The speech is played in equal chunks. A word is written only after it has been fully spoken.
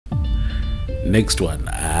Next one.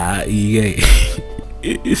 Yeah.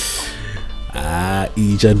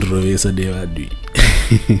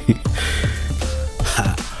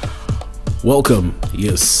 Welcome.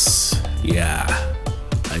 Yes. Yeah.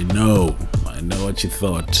 I know what you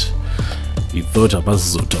thought. You thought about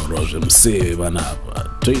so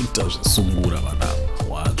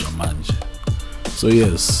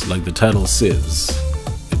yes, like the title says,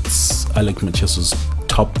 it's Alick Macheso's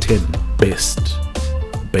top 10 best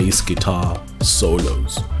bass guitar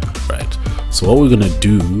solos, right? So what we're gonna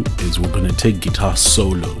do is we're gonna take guitar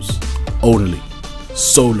solos only,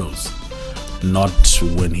 solos, not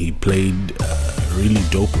when he played a really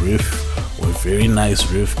dope riff or a very nice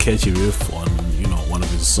riff, catchy riff on, you know, one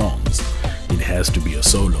of his songs. It has to be a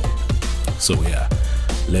solo. So yeah,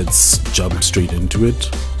 let's jump straight into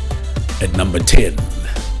it. At number 10,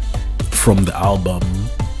 from the album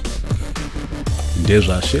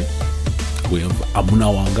Ndezashe, we have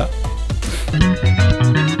Amuna Wanga.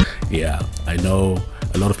 Yeah, I know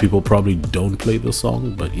a lot of people probably don't play the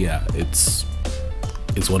song, but yeah, it's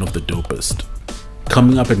one of the dopest.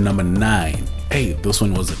 Coming up at number 9, hey, this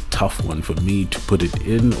one was a tough one for me to put it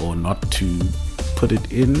in or not to put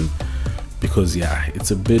it in, because yeah,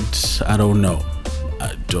 it's a bit, I don't know.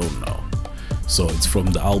 So it's from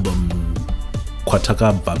the album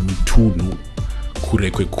Kwataka Bamitunu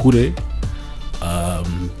Kurekwe Kure,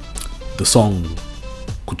 the song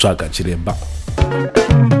Kuchaka Chireba.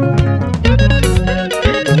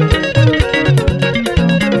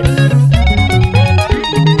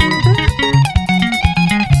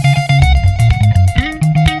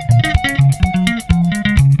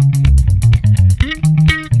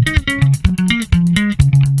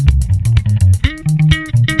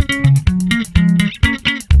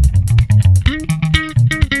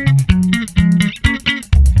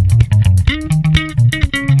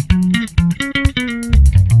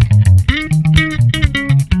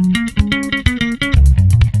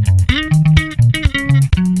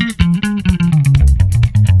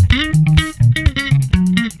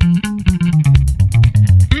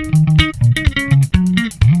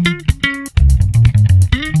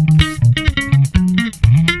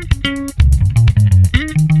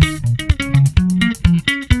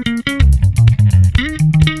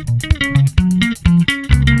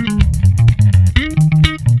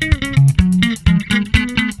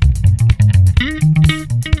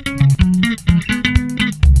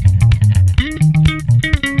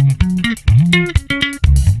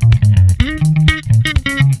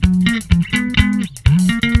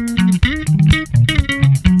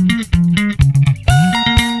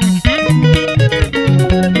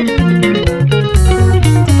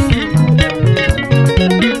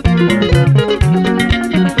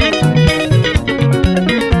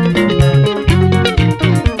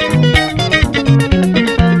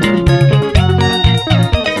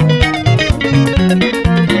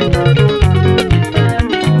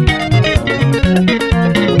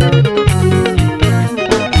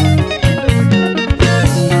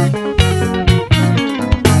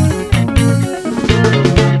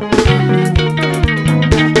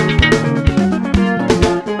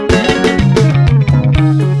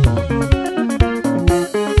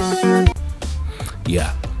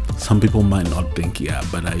 Yeah, some people might not think, yeah,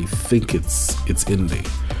 but I think it's in there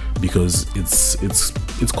because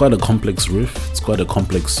it's quite a complex riff. It's quite a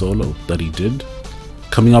complex solo that he did.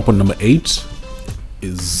 Coming up on number 8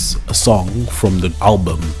 is a song from the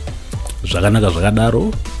album Zvakanaka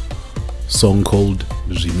Zvakadaro, song called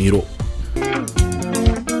Zvimiro.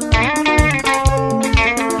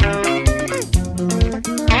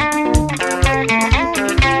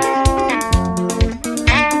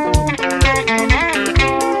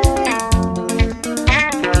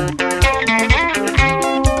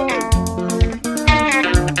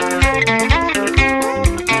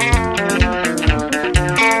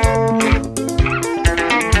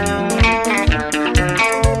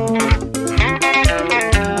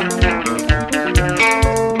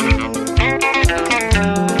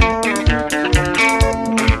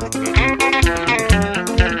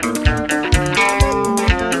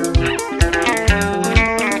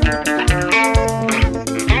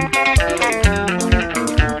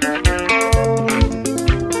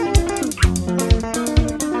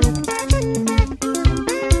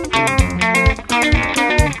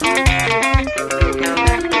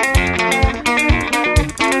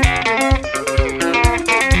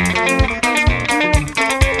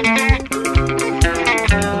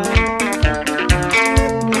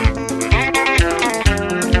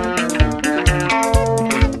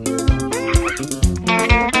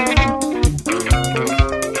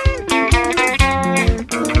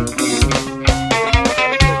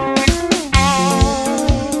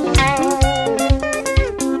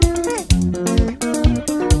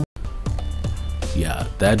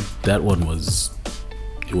 that one was,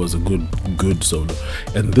 it was a good solo.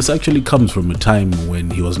 And this actually comes from a time when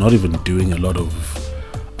he was not even doing a lot of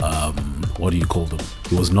what do you call them,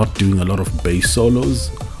 he was not doing a lot of bass solos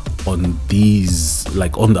on these,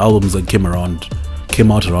 like on the albums that came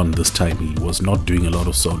out around this time. He was not doing a lot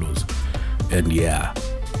of solos, and yeah,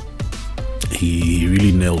 he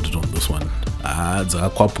really nailed it on this one.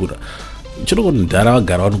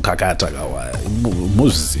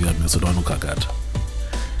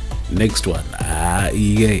 Next one,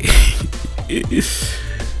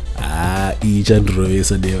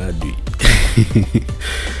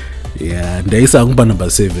 yeah, ndaisa ngumba number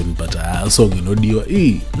 7, but song inodiwa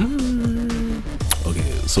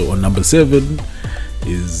okay, so on number 7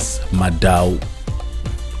 is Madau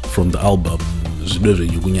from the album Zvidore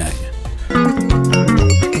Yukunyanya.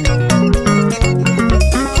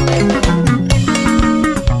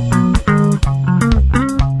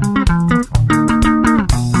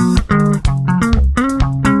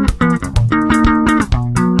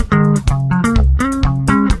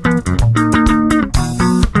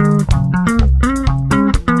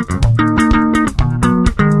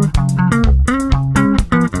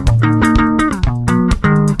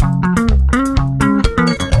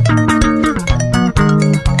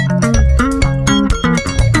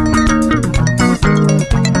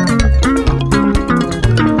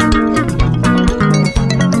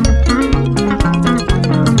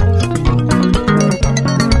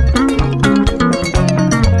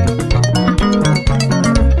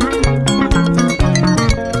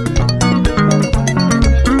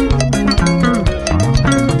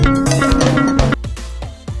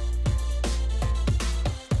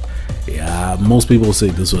 Most people say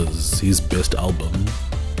this was his best album.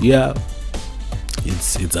 Yeah,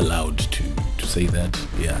 it's allowed to say that.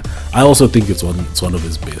 Yeah, I also think it's one of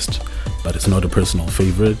his best, but it's not a personal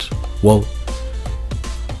favorite. Well,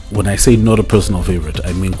 when I say not a personal favorite,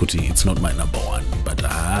 I mean kuti it's not my number one, but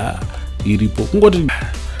iripo ngoti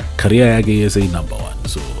career yake yese number one,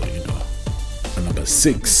 so you know. Number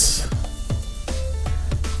 6,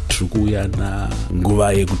 Trukuyana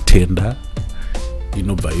nguva yekutenda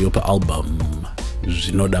inobva iyo pa album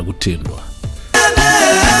Zvinoda Kutendwa.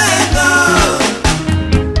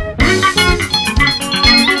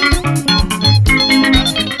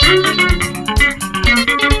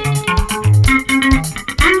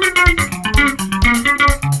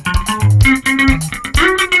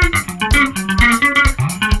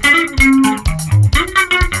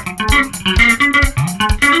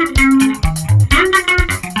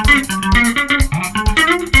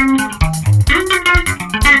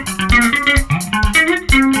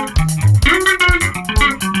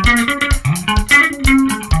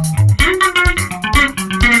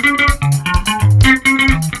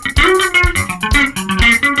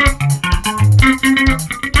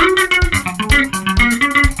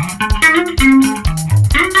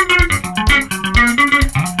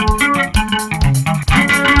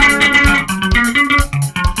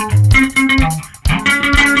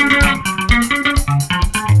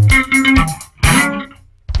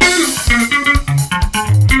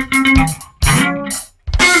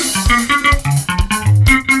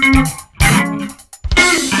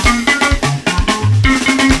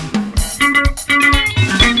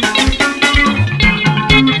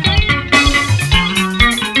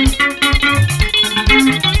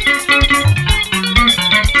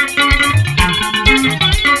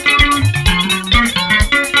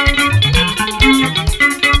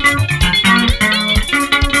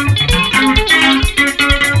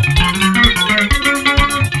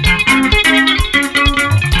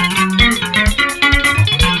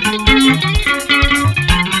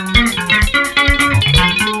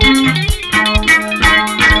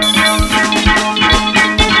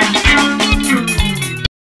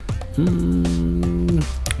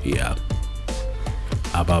 Yeah,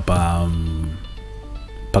 apa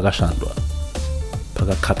pakashandwa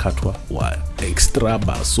pakakakatwa wa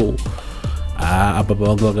Extrabasso apa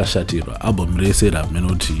pavanga vakashatirwa album rese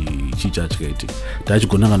ramunoti chicha chikaiti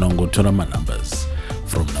tachigona kana kungotora manumbers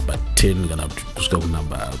from number 10 kana kusvika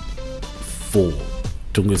kunumber 4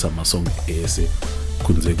 tongoisa masong ese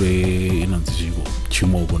kunze inonzi chiko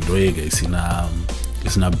chimoko ndoyega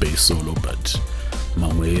isina bass solo, but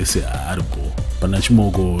mamwe ese aripo. Pana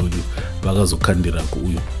chimoko vakazokandira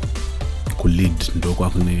ku lead ndo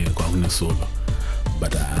kwakune solo,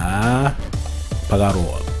 but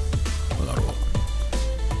pakarowa.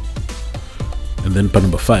 And then pa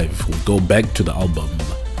number 5 we go back to the album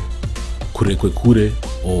Kure Kwe Kure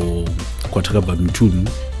or Kwatakaba Mitunu.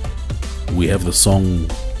 We have the song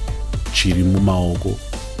Chiri Mumaoko.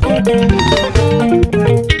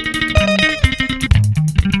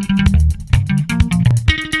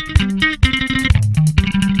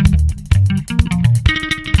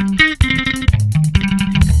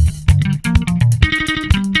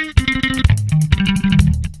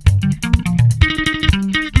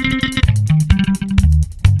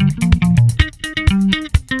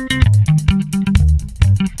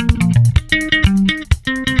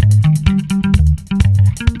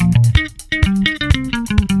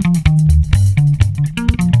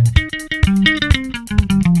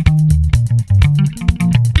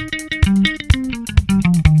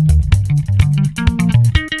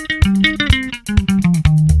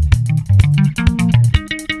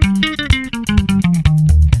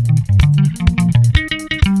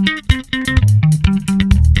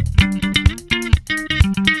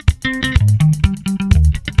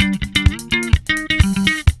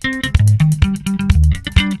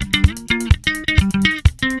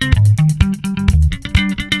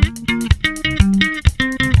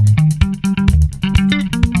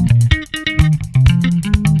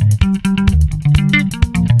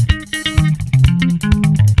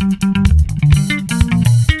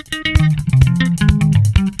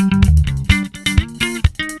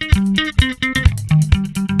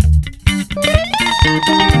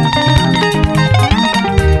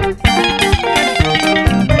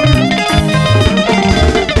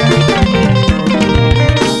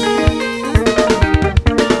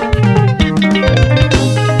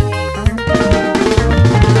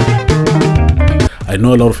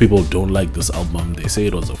 know a lot of people don't like this album. They say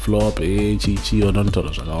it was a flop, but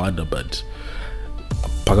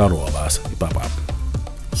pakarowa basa ipapa.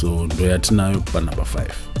 So ndoyatinayo pa number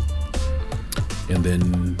 5. And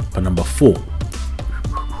then pa number 4,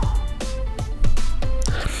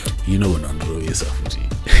 you know what Andrew is futhi.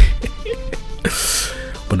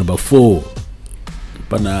 Pa number 4,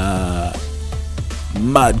 pana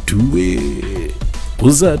Maduwe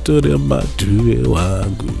uzatore Maduwe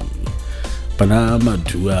wangu. Pana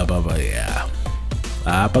Maduwe baba ya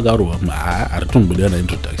pakarowa aritomboda na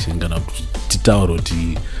introduction kana kuti titauro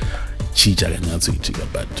ti chicha kanyatsoitika,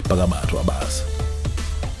 but pakabatwa basa.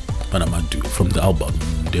 Pana Maduwe from the album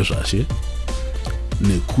ndezvashe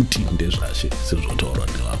nekuti ndezvashe sezvotaurwa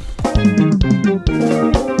nevamwe.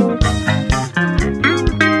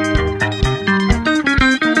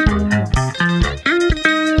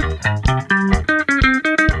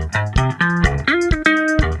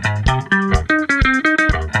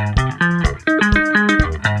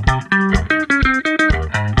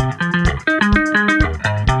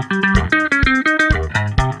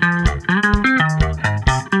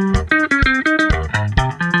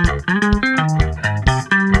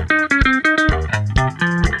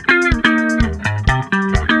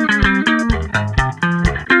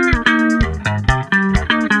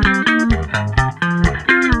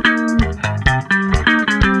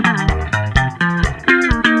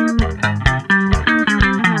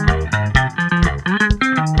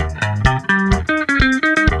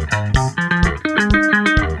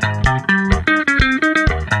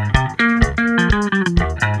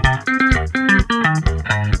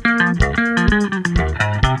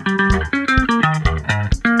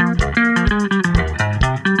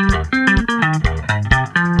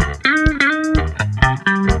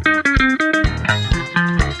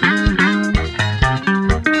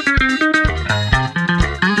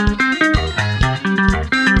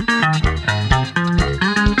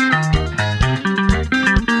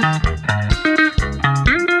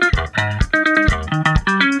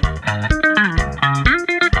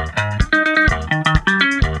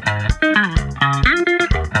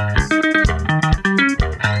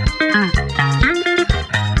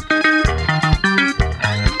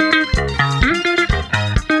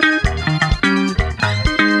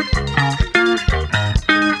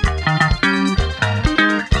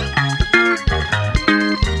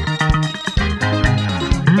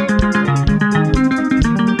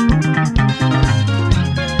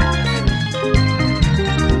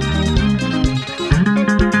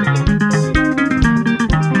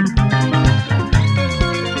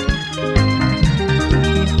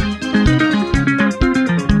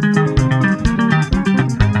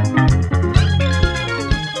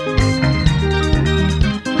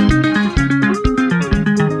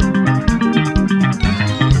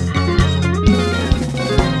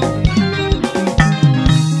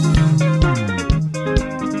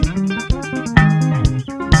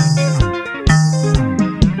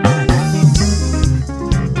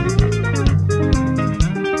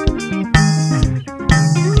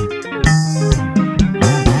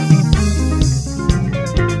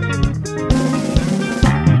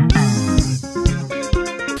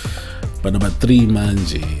 Pa number 3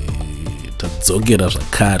 manje tadzokera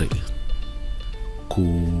zvakare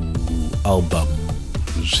ku album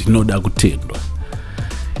zvinoda kutendwa.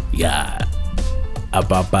 Yeah,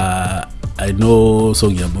 apapa I know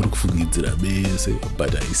song yamuri kufungidzira bese,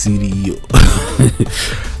 but aisiriyo.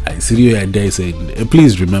 Aisiriyo yandaisenda.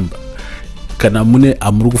 Please remember, kana mune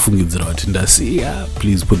amuri kufungidzira kuti ndasiya,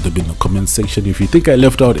 please put them in the comment section. If you think I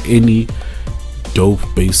left out any dope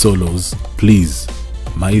bass solos, please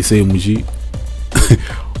maise muchi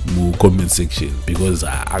mu comment section, because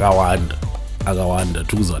akawanda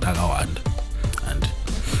tukuzwa akawanda. And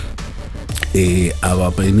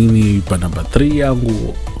apa inini pa number 3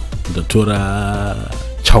 yangu ndatora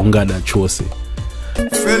chaungana chose.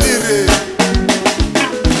 Felire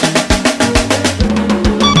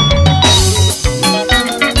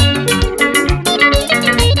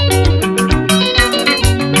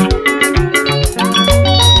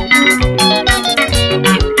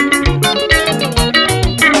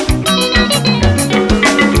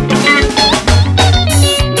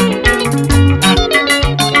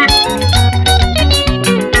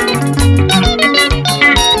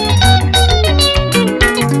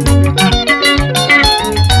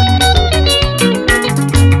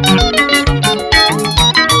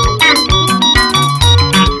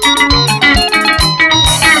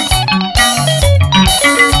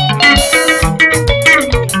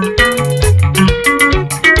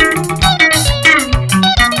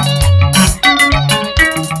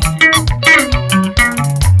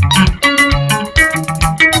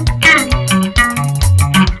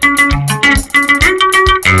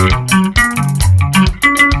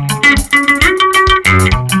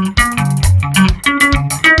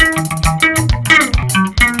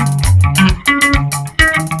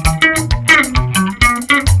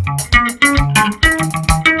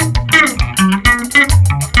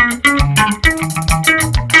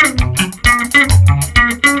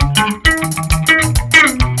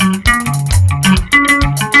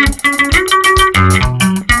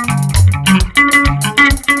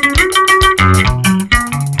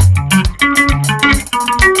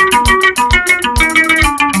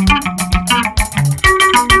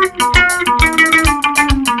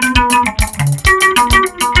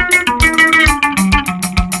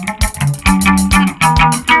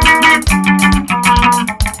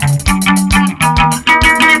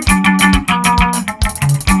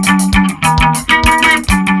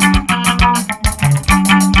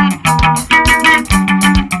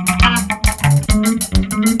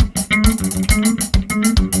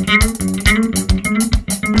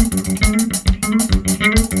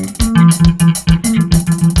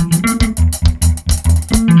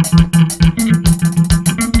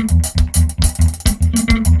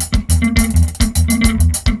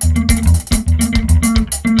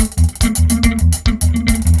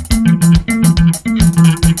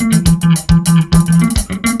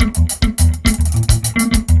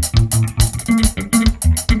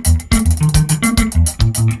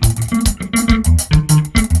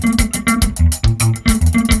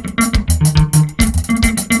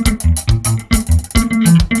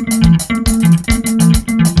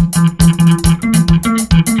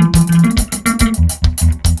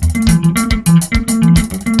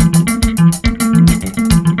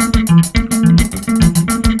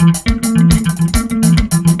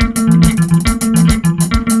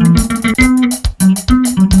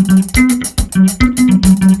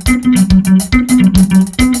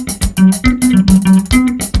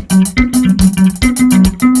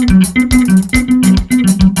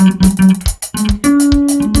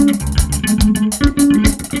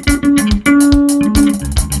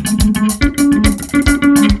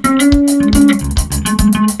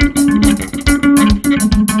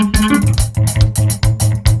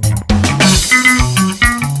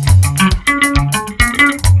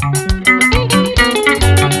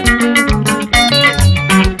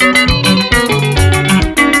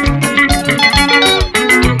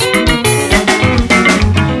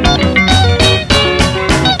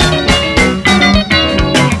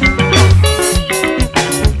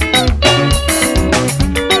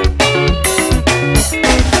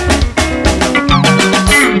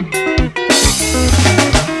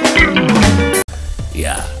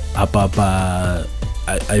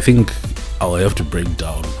I think I'll have to break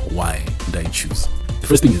down why did I choose. The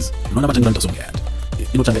first thing is, not much English song yet. You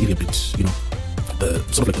know, a bit, you know, the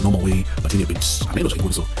sort of like the normal way, but in a bit, I mean,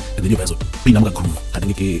 so. And then you guys pin a groove, I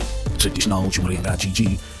think traditional chumarianga,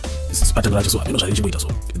 chichi, this is pattern so I mean, so.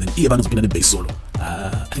 And then even on the bass solo. I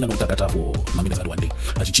think I'm going to take that for Mamina one day.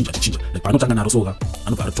 I change. Like Panotanga Soga,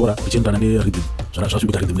 and Paratora, which in the rhythm, so I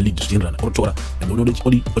should be the lead, General, or Tora, and only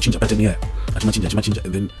change a pattern here. I change,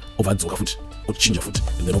 and then over Zoga foot, or change a foot,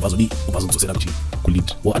 and then over Zodi, over Zoga, could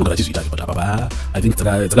lead. Well, I'm going to see but I think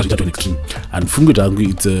that's actually to an extreme. And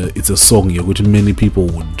Fungutangi, it's a song you're going to many people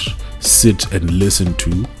would sit and listen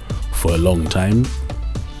to for a long time,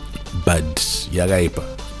 but Yagaipa.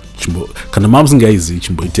 Can the moms and guys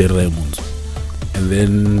chimbo iterra munzo. And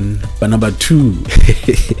then by number 2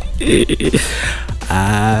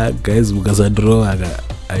 guys because I draw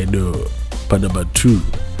I know by number 2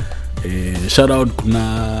 shout out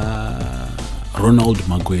kuna Ronald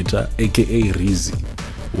Magweta aka Rizzy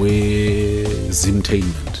we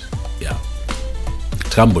Zimtainment, yeah,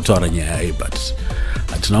 tikambotaura nyaya but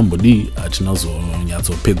atinambodi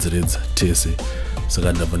atinazonyatso tese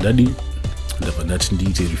saka ndabva ndati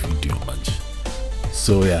ndiite video manje.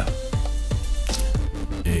 So yeah,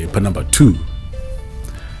 pa number 2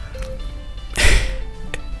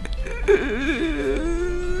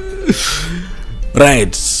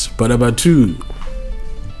 right, pa number 2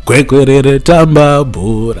 kwekwerere tamba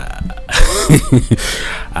bora.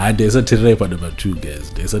 There's a terrain pa number 2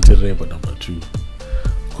 guys, there's a terrain pa number 2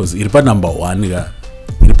 because iri pa number 1 ga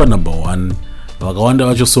iri pa number 1 vakawanda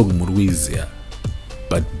vacho song murwizia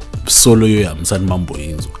but solo yo ya msani mambo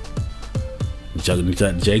inzwa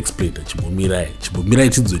nja explain chibomirai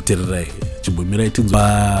tidzotererai chibomirai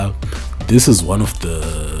tidzoba. This is one of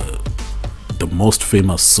the most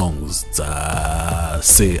famous songs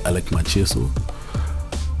say Alick Macheso,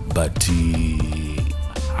 but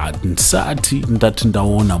hatisati ndati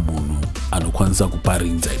ndaona munhu anokwanisa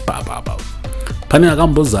kuparidza ipapa. Pane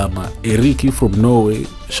akambozama Eric from Norway,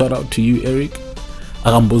 shout out to you Eric.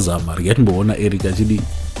 Akambozama rikatimboona Eric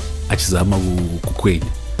achizama kukwenya.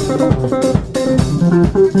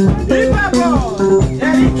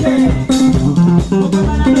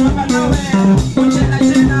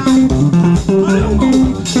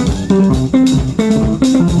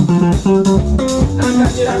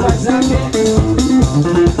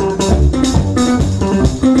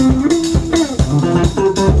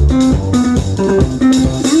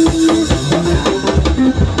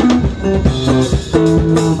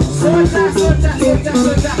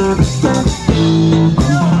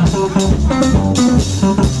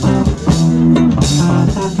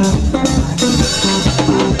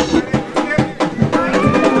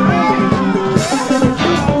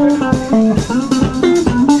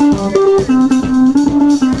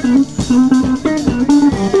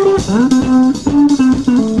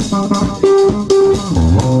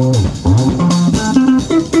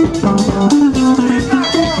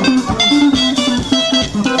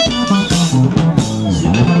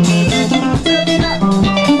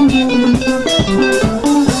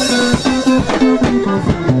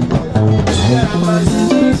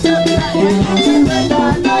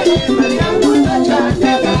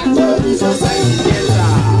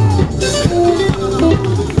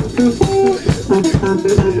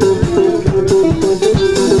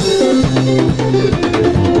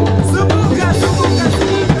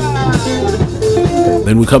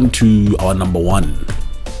 Then we come to our number 1.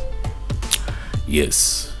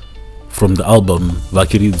 Yes, from the album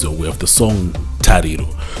Vakiridzo, we have the song Tariro.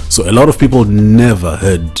 So a lot of people never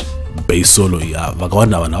heard bass solo ya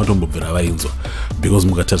vakawanda vanhu vatombobvira vainzwa because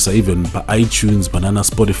mukatarisa even iTunes, Banana,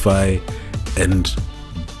 Spotify, and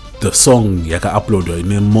the song yaka-uploadwa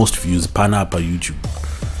ine most views pana pa YouTube.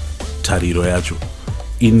 Tariro yacho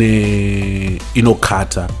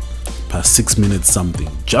inokata pa 6 minutes something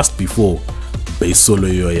just before bass solo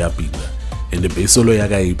yo yapinda, and the bass solo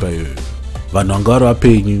yakaipa yo vanhu vanga vari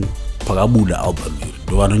vapenyu pakabuda album iri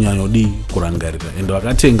ndo vanonyanya kurangarira and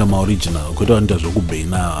vakatenga maoriginal kwete vanoita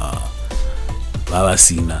zvokubhena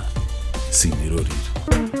vavasina siniro riri.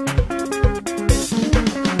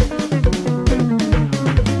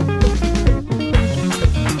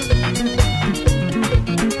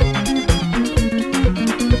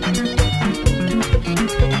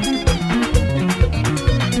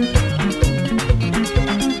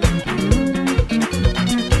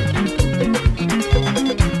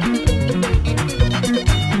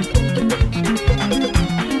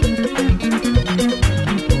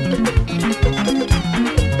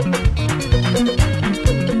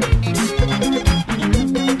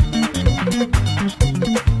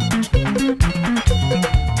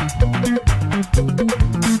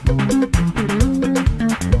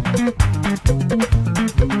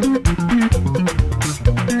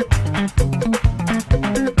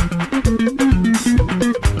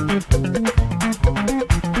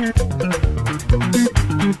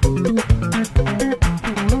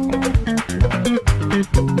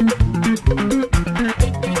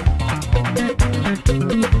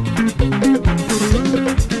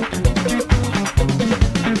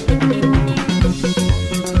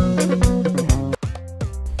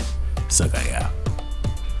 Saka, yeah.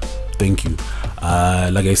 Thank you.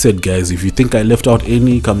 Like I said, guys, if you think I left out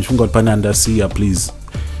any, please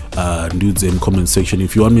do the comment section.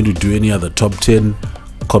 If you want me to do any other top 10,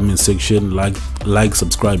 comment section, like,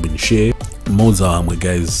 subscribe and share. Moza,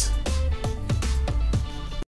 guys.